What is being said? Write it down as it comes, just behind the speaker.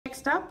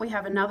Next up, we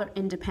have another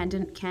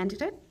independent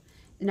candidate,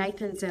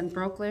 Nathan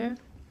Zembroglou.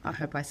 I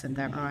hope I said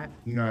that right.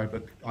 No,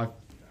 but I've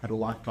had a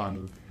lifetime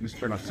of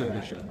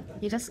mispronunciation.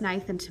 You're just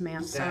Nathan to me,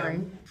 I'm sorry.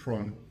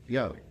 From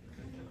Yo.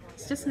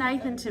 It's just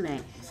Nathan to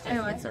me.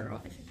 Oh, it's all right.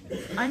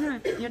 I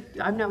know,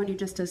 I'm knowing you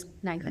just as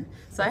Nathan.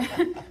 So,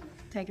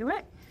 take it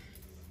away.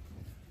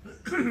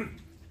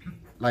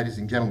 Ladies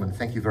and gentlemen,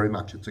 thank you very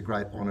much. It's a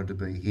great honour to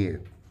be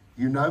here.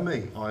 You know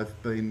me,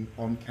 I've been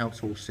on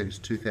council since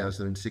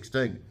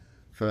 2016,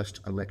 first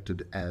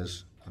elected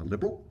as a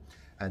Liberal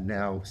and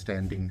now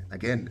standing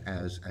again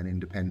as an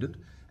independent,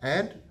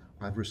 and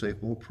I've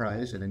received more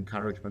praise and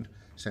encouragement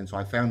since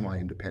I found my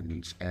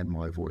independence and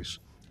my voice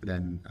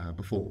than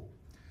before.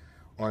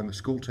 I'm a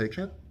school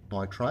teacher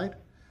by trade.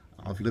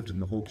 I've lived in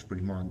the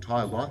Hawkesbury my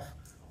entire life.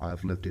 I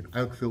have lived in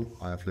Oakville,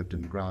 I have lived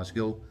in Grass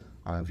Hill,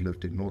 I have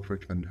lived in North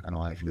Richmond, and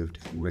I have lived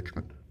in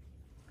Richmond.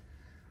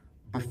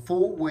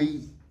 Before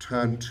we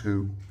turn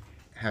to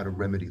how to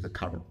remedy the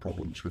current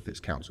problems with this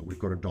council, we've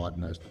got to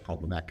diagnose the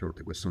problem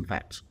accurately with some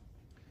facts.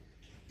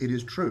 It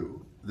is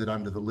true that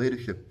under the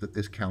leadership that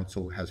this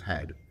council has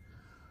had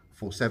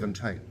for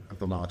 17 of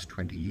the last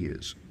 20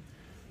 years,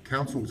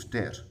 council's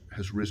debt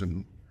has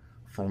risen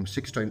from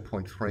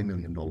 $16.3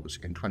 million in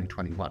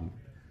 2021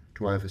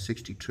 to over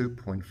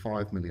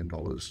 $62.5 million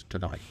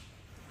today.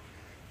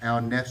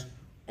 Our net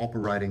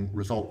operating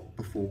result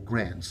before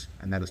grants,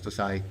 and that is to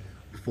say,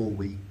 before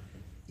we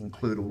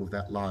include all of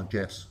that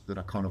largesse that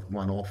are kind of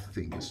one-off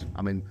things.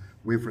 I mean,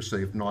 we've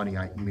received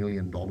 $98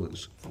 million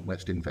from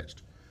West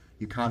Invest.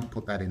 You can't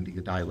put that into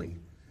your daily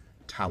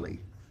tally.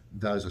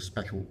 Those are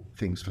special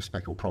things for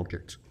special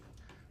projects.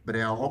 But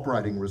our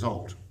operating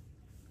result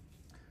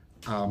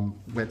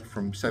went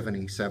from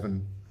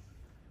 77.3%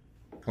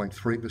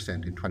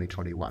 in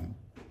 2021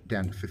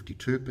 down to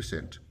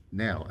 52%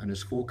 now, and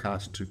is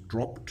forecast to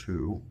drop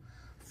to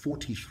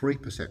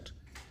 43%.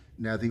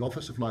 Now, the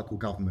Office of Local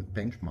Government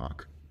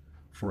benchmark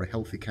for a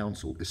healthy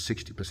council is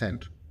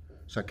 60%.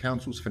 So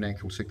council's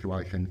financial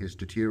situation is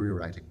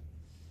deteriorating.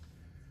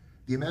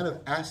 The amount of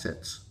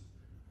assets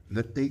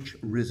that each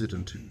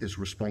resident is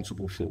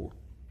responsible for,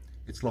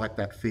 it's like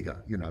that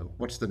figure, you know,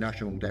 what's the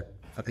national debt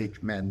of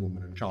each man,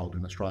 woman and child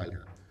in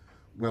Australia?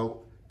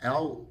 Well,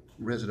 our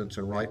residents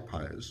and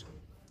ratepayers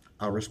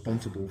are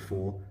responsible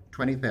for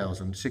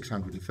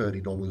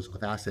 $20,630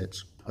 of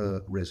assets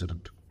per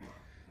resident.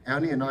 Our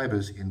near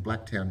neighbours in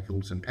Blacktown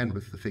Hills and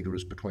Penrith, the figure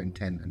is between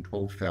 $10,000 and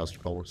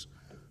 $12,000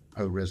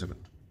 per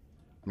resident.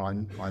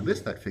 And I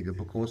list that figure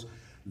because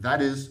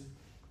that is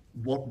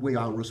what we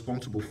are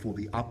responsible for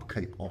the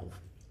upkeep of.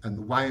 And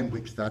the way in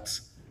which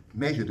that's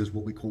measured is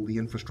what we call the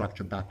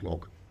infrastructure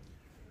backlog.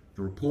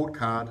 The report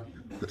card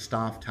that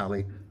staff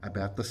tally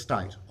about the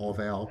state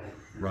of our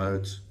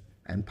roads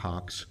and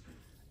parks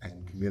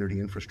and community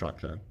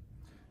infrastructure.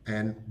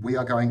 And we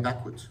are going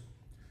backwards.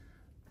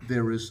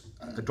 There is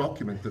a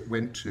document that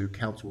went to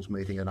Council's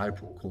meeting in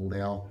April called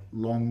our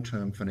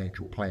long-term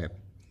financial plan.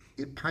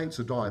 It paints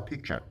a dire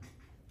picture.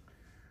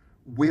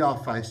 We are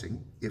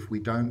facing, if we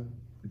don't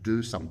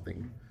do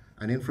something,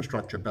 an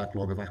infrastructure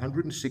backlog of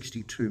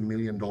 $162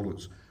 million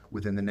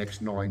within the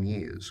next 9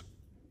 years.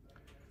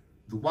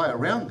 The way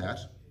around that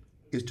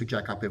is to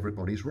jack up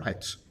everybody's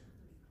rates.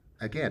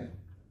 Again,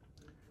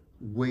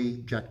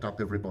 we jacked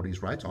up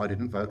everybody's rates. I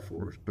didn't vote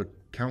for it, but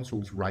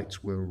Council's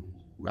rates were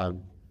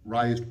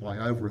raised by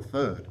over a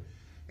third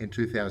in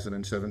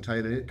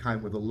 2017, and it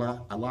came with a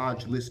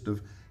large list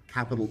of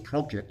capital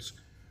projects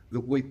that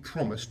we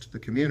promised the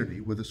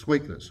community with the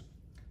sweeteners.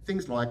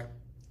 Things like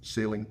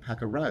sealing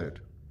Packer Road.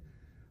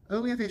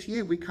 Earlier this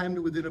year, we came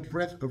to within a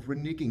breath of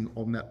reneging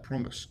on that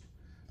promise.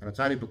 And it's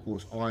only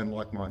because I and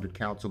like-minded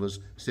councillors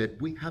said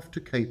we have to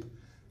keep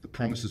the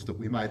promises that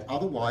we made.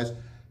 Otherwise,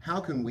 how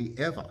can we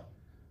ever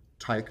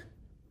take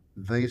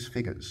these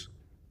figures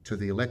to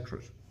the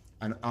electorate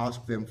and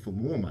ask them for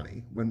more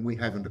money when we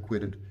haven't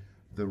acquitted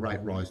the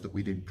rate rise that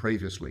we did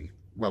previously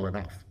well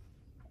enough?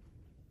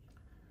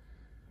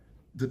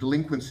 The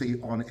delinquency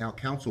on our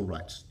council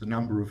rates, the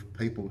number of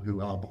people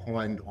who are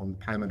behind on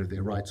payment of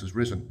their rates, has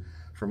risen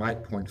from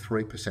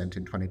 8.3%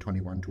 in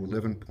 2021 to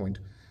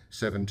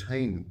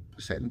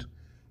 11.17%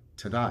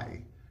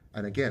 today.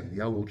 And again,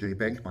 the OLG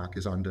benchmark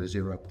is under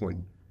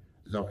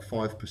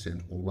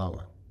 0.05% or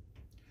lower.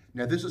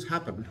 Now, this has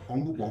happened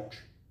on the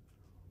watch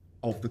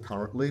of the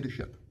current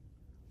leadership,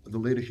 the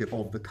leadership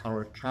of the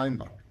current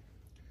chamber.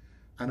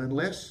 And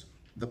unless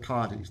the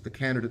parties, the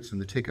candidates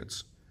and the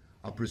tickets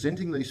are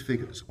presenting these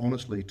figures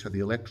honestly to the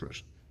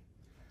electorate,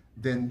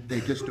 then they're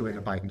just doing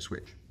a bait and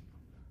switch.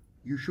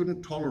 You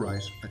shouldn't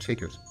tolerate a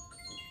ticket.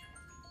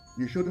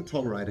 You shouldn't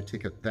tolerate a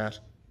ticket that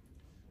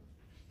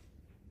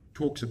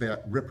talks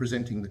about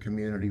representing the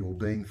community or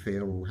being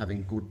fair or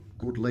having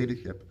good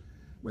leadership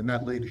when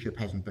that leadership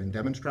hasn't been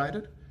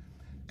demonstrated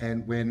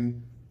and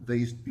when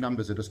these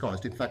numbers are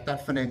disguised. In fact,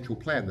 that financial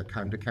plan that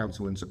came to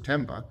council in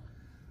September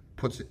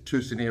puts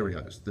two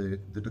scenarios, the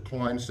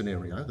decline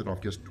scenario that I've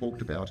just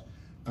talked about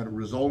and a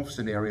resolve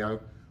scenario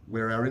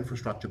where our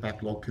infrastructure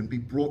backlog can be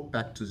brought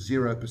back to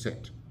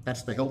 0%.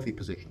 That's the healthy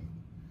position.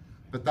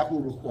 But that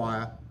will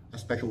require a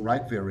special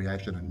rate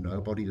variation, and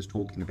nobody is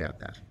talking about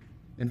that.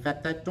 In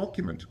fact, that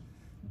document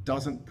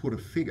doesn't put a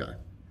figure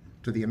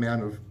to the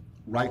amount of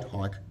rate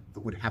hike that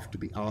would have to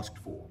be asked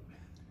for.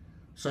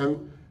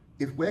 So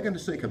if we're going to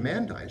seek a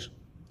mandate,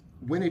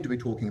 we need to be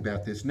talking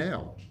about this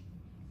now.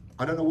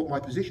 I don't know what my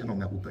position on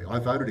that will be. I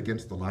voted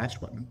against the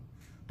last one,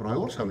 but I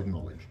also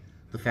acknowledge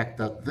the fact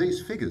that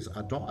these figures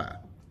are dire.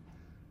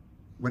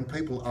 When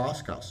people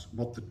ask us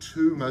what the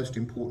two most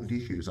important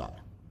issues are,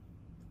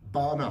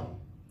 bar none,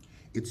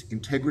 it's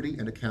integrity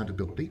and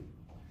accountability,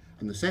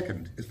 and the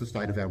second is the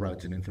state of our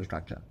roads and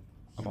infrastructure.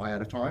 Am I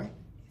out of time?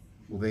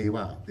 Well, there you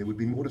are. There would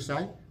be more to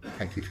say.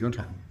 Thank you for your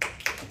time.